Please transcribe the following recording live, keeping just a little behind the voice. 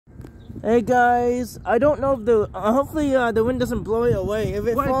Hey guys, I don't know if the hopefully the wind doesn't blow it away. If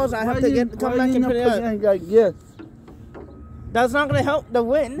it falls, I have to come back and put it up. Like this? That's not gonna help the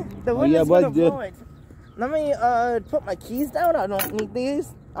wind. The wind is gonna blow it. Let me put my keys down. I don't need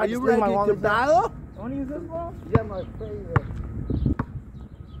these. Are you ready to battle? You wanna use this ball? Yeah, my favorite.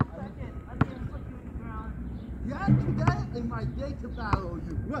 Yeah, today is my day to battle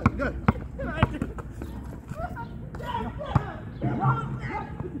you. Good, good.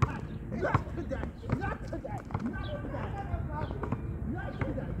 Not today.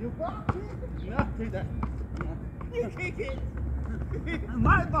 You bought me? Not today. You kick it.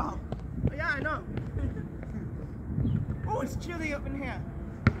 My ball. Yeah, I know. Oh, it's chilly up in here.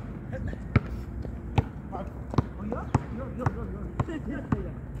 Oh, yeah? Sit here.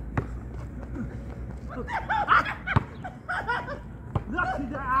 Not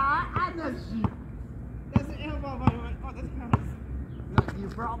today. Energy. That's an air ball, by the way. Oh, that's nice. Look, you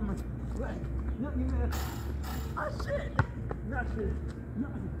brought me. Look, you missed. Oh, shit. Not shit.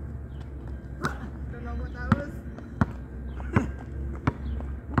 Don't know what that was.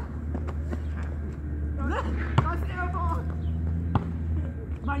 That's air ball.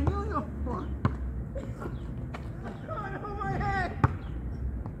 My uniform. Oh, no, my head.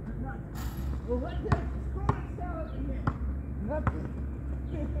 Well, what the? Go and sell it in here. Nothing.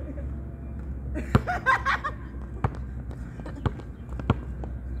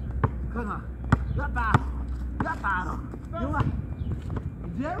 Come on. That battle. You want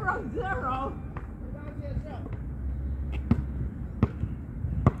 0-0.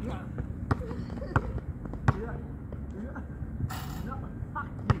 Yeah. No, fuck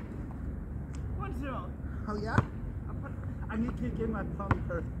you. 1-0. Oh yeah? I need to get my phone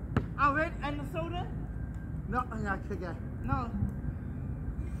first. Oh, wait, and the soda? No, I'm not today. No.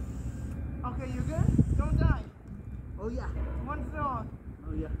 Okay, you good? Don't die. Oh yeah. 1-0.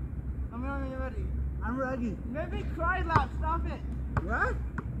 Oh yeah. Let me know when you're ready. I'm ready. Maybe cry laugh. Stop it. What?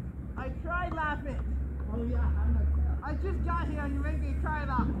 I tried laughing. Oh yeah, I'm like that. I just got here and you made me cry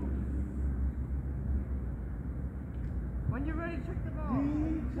laugh. When you're ready, check the ball.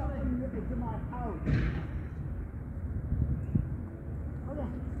 You tell me it's in my house.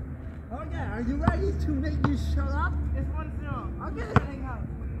 Okay, are you ready to make you shut up? It's 1-0. Okay. Hang out.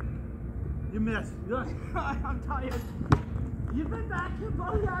 You missed. Look. I'm tired. You've been back here,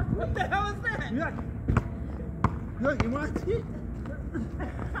 boy. What the hell is that? Look, you want to see?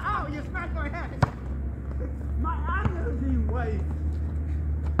 Ow, you smacked my head. My energy weight.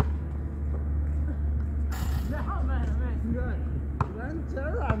 No, man. Good.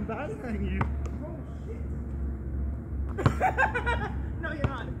 Then I'm battering you. Oh, shit. No, you're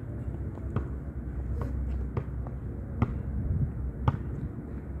not.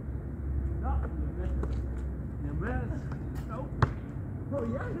 No, you missed. Nope. Oh,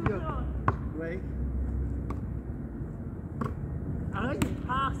 yeah, you wait. I like you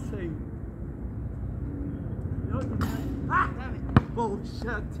passing. You know what you mean? Ah! Damn it.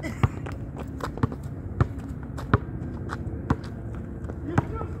 Bullshit. You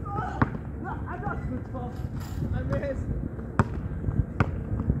just got it. No, I got good toss. I missed.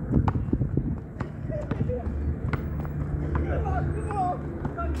 Come on.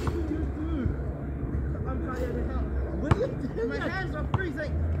 What do you do? I'm tired as hell. What are you doing? My hands are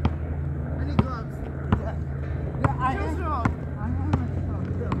freezing. I need gloves. Yeah, I am.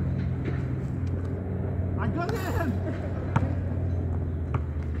 I got him.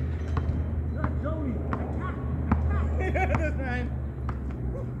 Look, Joey. I can't. That's fine.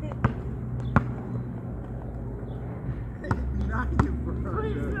 Not you, bro.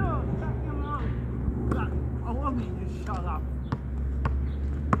 Please no. Shut him up. Look, I want me to shut up.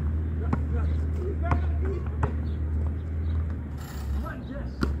 What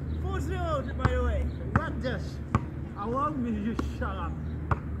this? 4-0, by the way. What this? I want me to shut up.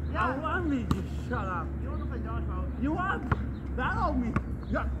 Yeah. I want me to shut up. You want to play dodgeball? You want to battle me?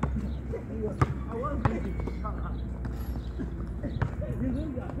 Yeah. I want me to shut up. You do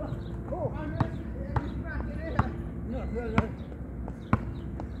that. Look. Oh. I'm ready. You smack it in. Yeah.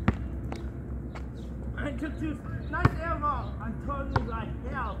 I took two. Nice air ball. I told you like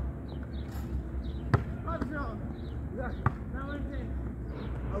hell. 5-0. Yeah. Now what do you think?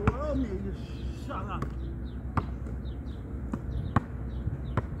 Allow me to shut up.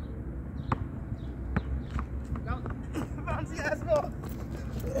 No. Bouncy ass ball.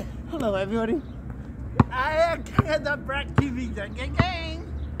 Hello, everybody. I can't the Brett TV gang.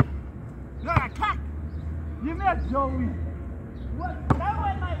 No, I can't. You met Joey. What? That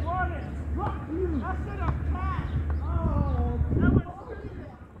was my warning. Fuck you. I should have passed. Oh. That was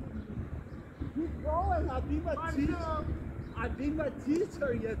Keep going. I'll be my team. 5-0. I beat my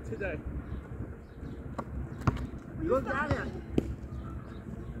teacher yesterday. Go down there.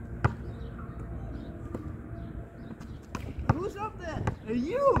 Who's up there? Hey,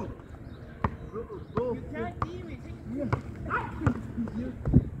 you! Go. You can't see me. I can see you.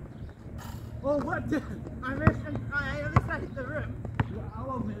 Oh, what the? I missed him. At least I hit the rim. I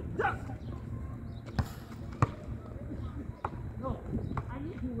will miss. Duck! No, I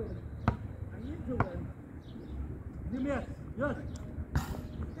need to win. I need to win. You missed. Yes.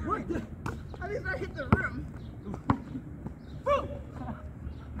 What the? At least I hit the rim.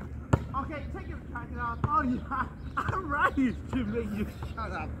 Okay, take your jacket off. Oh, yeah. I'm ready to make you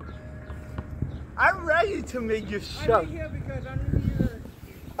shut up. I'm ready to make you shut up. I'm here because I need you to...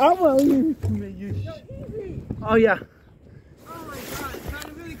 I'm ready to make you Yo, easy. Oh, yeah. Oh my god, it's trying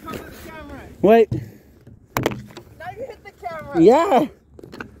to really come to the camera. Wait. Now you hit the camera. Yeah.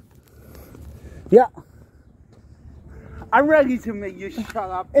 Yeah. I'm ready to make you shut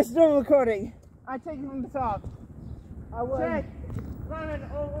up. It's still recording. I take it from the top. I will. Check. Lemon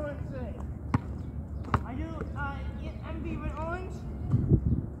or orange today. Are you MV with orange?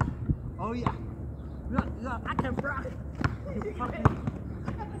 Oh, yeah. Look, I can rock.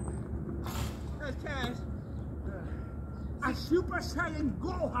 That's cash. A Super Saiyan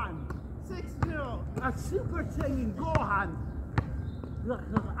Gohan. 6-0. A Super Saiyan Gohan. Look,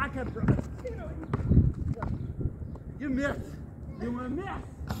 I can rock. You missed. You were missed.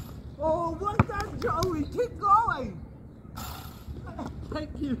 Oh, what's that, Joey? Keep going.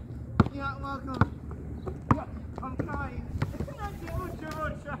 Thank you. You're not welcome. I'm trying. It's not the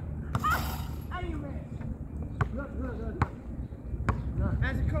ultra. Anyway. Look.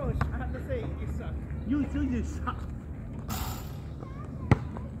 As a coach, I have to say, you suck. You do you suck.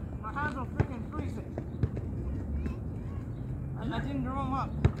 My hands are freaking freezing. I didn't draw them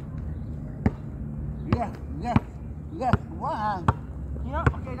up. Yes. One hand. You know,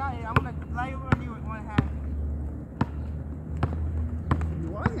 okay, got it. I'm gonna lay over you with one hand. You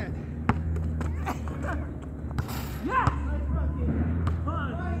won it. Yeah! Let's rock it.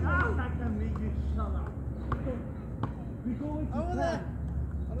 Now I can make you shut up. We go into Over 10. there.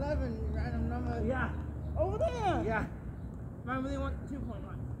 11, random number. Yeah. Over there. Yeah. I really want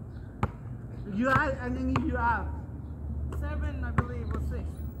 2.1. You have, and then you have. 7, I believe, or 6.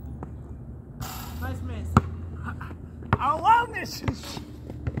 Nice miss. I want this.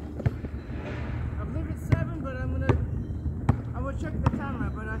 I believe it's 7, but I will check the camera,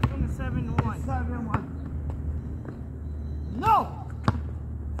 but I think it's 7-1. 7-1. No!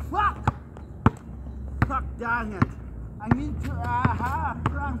 Fuck! Fuck, dang it. I need to have a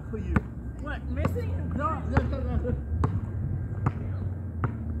prank for you. What, missing? No.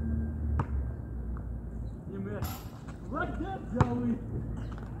 You missed. What's up, Joey?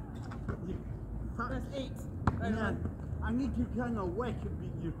 That's 8. Man, I need to kind of wake and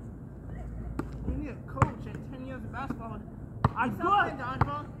beat you. You need a coach and 10 years of basketball. I Stop got playing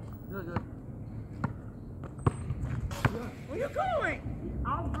dodgeball. Good. Where you going?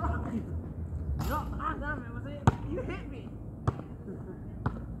 I'll rock you. No, damn it, was it? You hit me.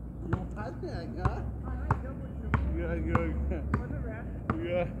 You had that, huh? Alright, double you. Good. What's it, Rap?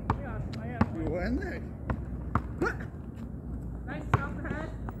 Yeah. Yeah, I am. You win it. Nice jump head.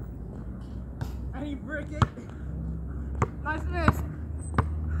 And you brick it. Nice miss.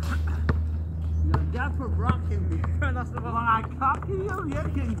 You're dead for rocking me. That's the When ball. I copy you, you're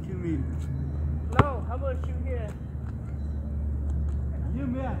getting to me. No, how about you here? You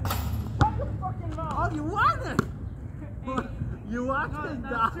missed. Shut your fucking mouth. Oh, you won it. Hey, You watched no, it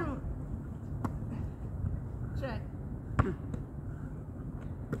that's down. true. Check.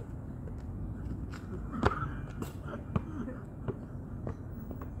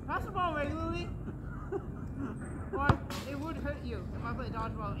 Pass the ball regularly. Or it would hurt you if I play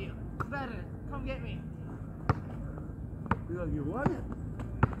dodgeball with you. It's better. Come get me. You won it.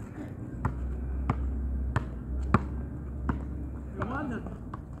 You won it.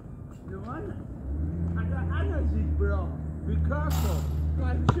 You won it. I got energy, bro. Be careful. Go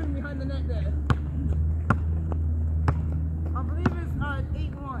ahead, shooting behind the net there. I believe it's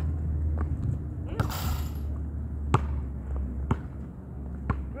 8-1. Ew.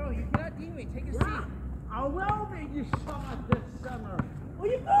 Bro, you cannot beat me. Take a seat. I will make you summer this summer.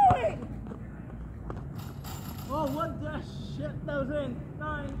 Where you going? Oh, what the shit? That was in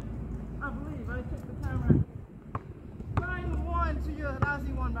 9. I believe. I took the camera. 9-1 to your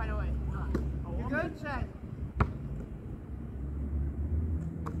lousy one, by the way. You good? Check.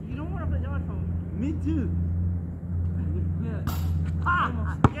 You don't want to play dodgeball. Me too. Yeah.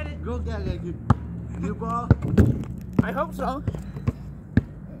 Ha! Get it? Go get it. You ball. I hope so.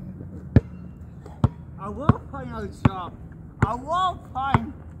 I will find out a job. I will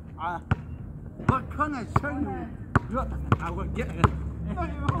find what kind of shirt you. Look, I will get him. No,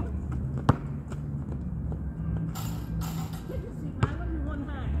 you won't. Take your seat, man. Let me one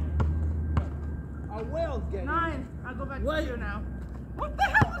hand. I will get him. 9. I'll go back Wait. to you now. What the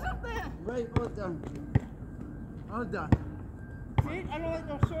hell was up there? Wait, hold on. Hold on. See, I don't like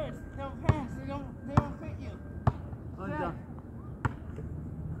those shirts. They're pants. They don't fit you. Hold Set. on.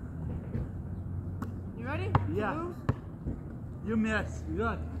 You ready? Yeah. To lose? You missed.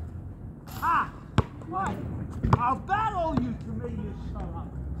 Look. Ah! What? I'll battle you to make you shut up.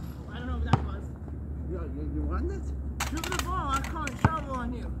 I don't know what that was. You want it? Shoot the ball. I'm calling trouble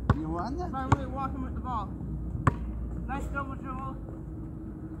on you. You want it? If I'm really walking with the ball. Nice double dribble.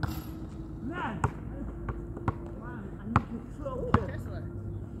 Man! Man, I need to throw it. Tesla.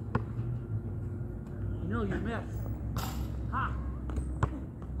 No, you missed. Ha!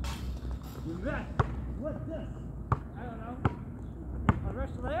 You missed. What's this? I don't know. A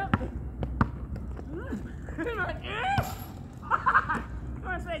rush layup? You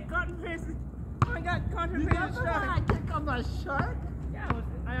want to say cotton piece? I got cotton You piece remember when I shot. kicked on my shirt? Yeah,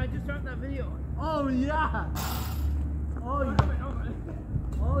 I just dropped that video. Oh, yeah. Oh, Over yeah. it, over it.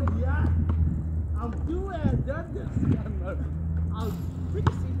 Oh, yeah. I'll do it. I've done this. I'll Take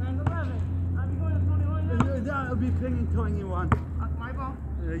a seat, man. 11. I'll be going to 21 now. I'll be picking 21. My ball.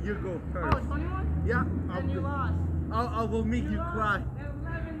 You go Oh, first. 21? Yeah. And you lost. I will make you lost. cry.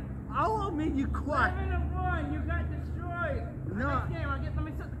 11. I will make you cry. 7-1. You got destroyed. No. Next game, let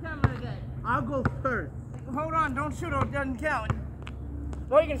me set the camera again. I'll go first. Hold on, don't shoot or it doesn't count.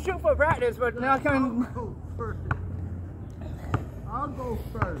 Well, you can shoot for practice, but now I'll can. go first. I'll go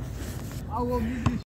first. I will make you